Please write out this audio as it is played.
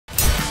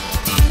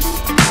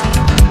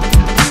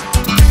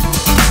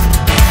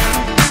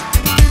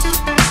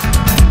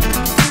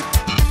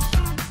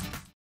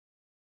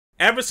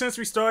Ever since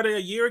we started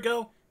a year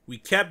ago, we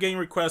kept getting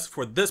requests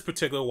for this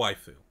particular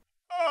waifu.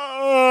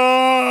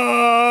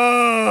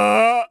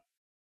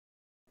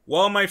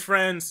 Well, my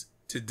friends,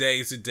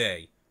 today's the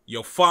day.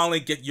 You'll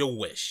finally get your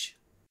wish.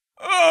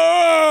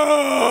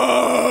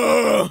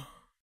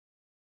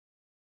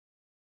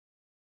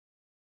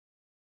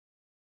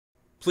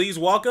 Please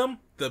welcome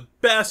the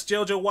best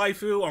JoJo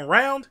waifu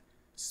around,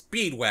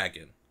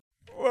 Speedwagon.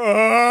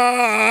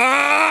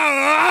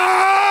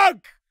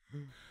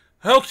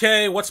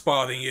 Okay, what's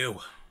bothering you?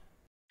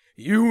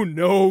 You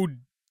know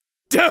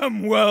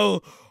damn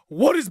well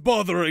what is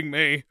bothering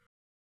me.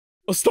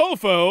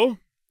 Astolfo,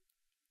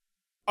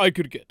 I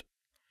could get.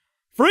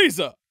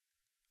 Frieza,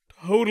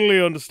 totally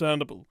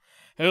understandable.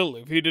 Hell,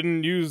 if he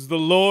didn't use the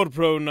Lord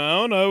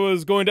pronoun, I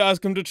was going to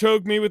ask him to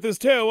choke me with his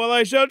tail while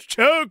I shout,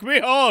 "Choke me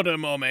harder,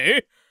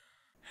 mommy!"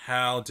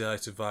 How did I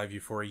survive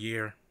you for a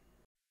year?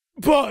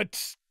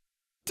 But,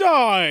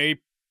 die,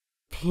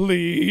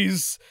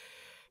 please.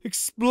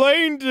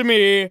 Explain to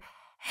me,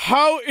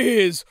 how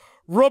is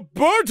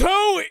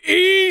Roberto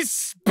E.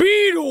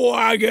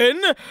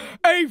 Speedwagon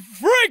a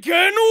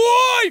freaking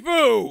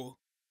waifu?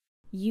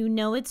 You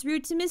know it's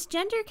rude to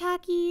misgender,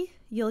 Kaki.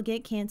 You'll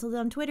get canceled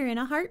on Twitter in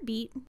a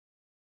heartbeat.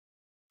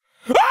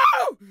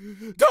 Oh!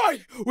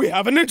 Die! We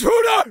have an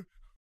intruder!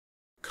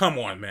 Come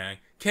on, man.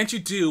 Can't you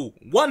do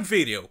one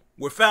video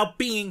without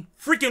being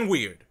freaking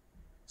weird?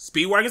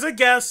 Speedwagon's a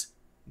guest,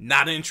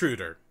 not an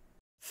intruder.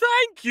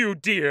 Thank you,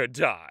 dear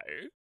Dai.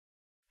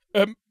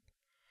 Am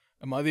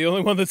I the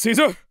only one that sees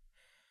her?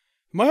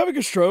 Am I having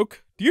a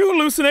stroke? Do you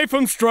hallucinate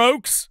from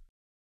strokes?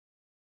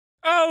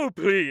 Oh,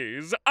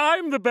 please.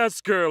 I'm the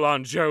best girl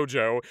on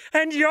JoJo,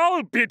 and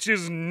y'all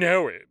bitches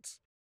know it.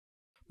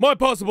 My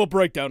possible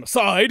breakdown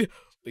aside,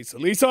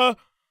 Lisa,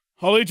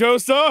 Holly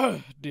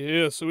Joestar,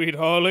 dear sweet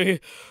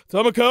Holly,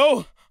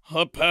 Tomoko,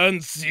 her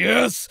pants,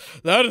 yes,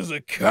 that is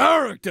a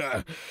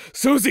character.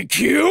 Susie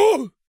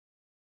Q?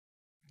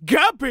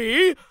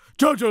 Gappy?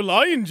 JoJo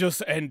Lion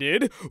just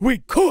ended. We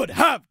could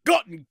have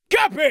gotten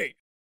Gappy!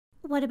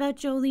 What about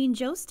Jolene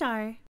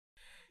Joestar?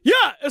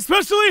 Yeah,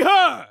 especially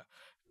her!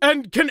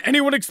 And can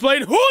anyone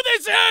explain who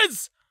this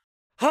is?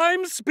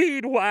 I'm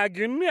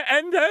Speedwagon,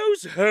 and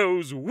those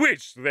hoes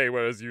wish they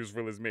were as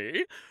useful as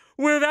me.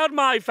 Without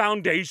my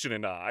foundation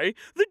and I,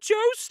 the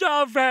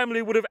Joestar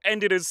family would have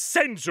ended a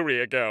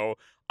century ago.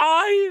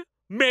 I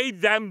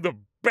made them the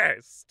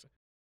best.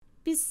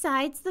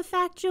 Besides the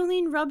fact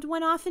Jolene rubbed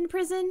one off in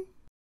prison?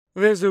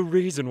 There's a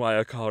reason why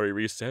Akari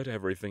reset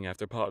everything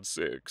after part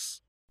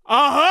 6.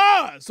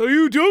 Aha! So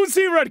you do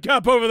see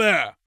Redcap over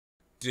there!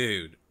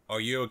 Dude, are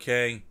you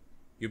okay?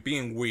 You're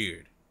being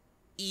weird.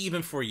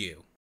 Even for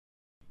you.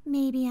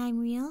 Maybe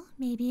I'm real,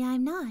 maybe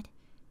I'm not.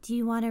 Do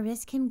you want to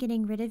risk him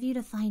getting rid of you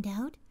to find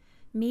out?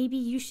 Maybe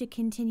you should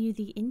continue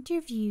the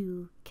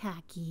interview,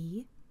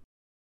 Kaki.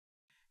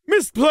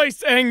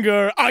 Misplaced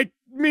anger, I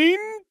mean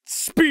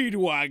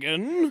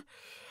Speedwagon.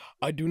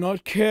 I do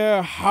not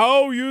care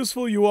how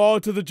useful you are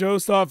to the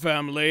Joestar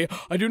family.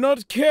 I do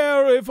not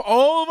care if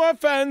all of our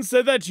fans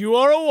said that you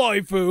are a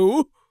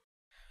waifu.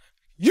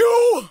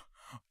 You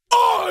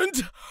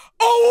aren't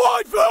a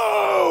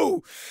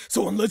waifu!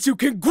 So unless you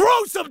can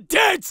grow some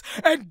tits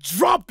and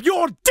drop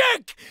your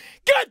dick,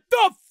 get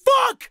the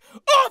fuck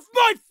off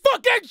my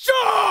fucking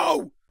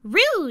show!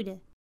 Rude!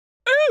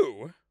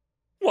 Oh!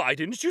 Why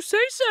didn't you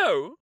say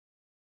so?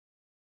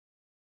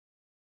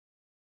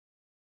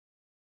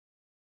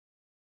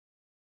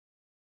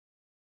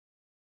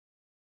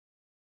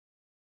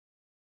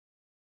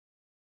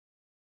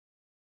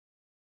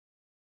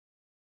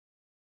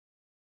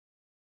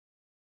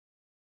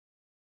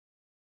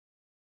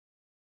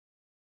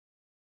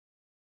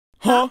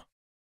 Huh?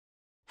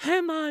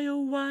 Am I a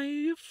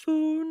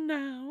waifu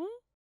now?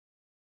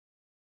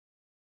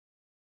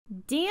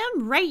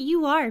 Damn right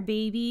you are,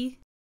 baby.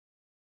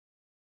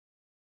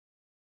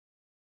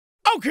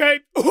 Okay,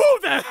 who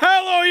the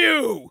hell are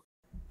you?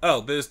 Oh,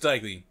 this is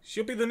Daiki.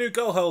 She'll be the new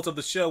co-host of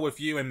the show with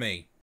you and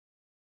me.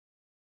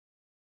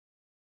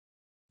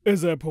 Is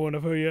there porn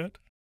of her yet?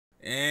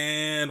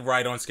 And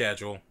right on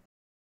schedule.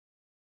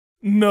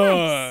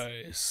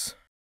 Nice.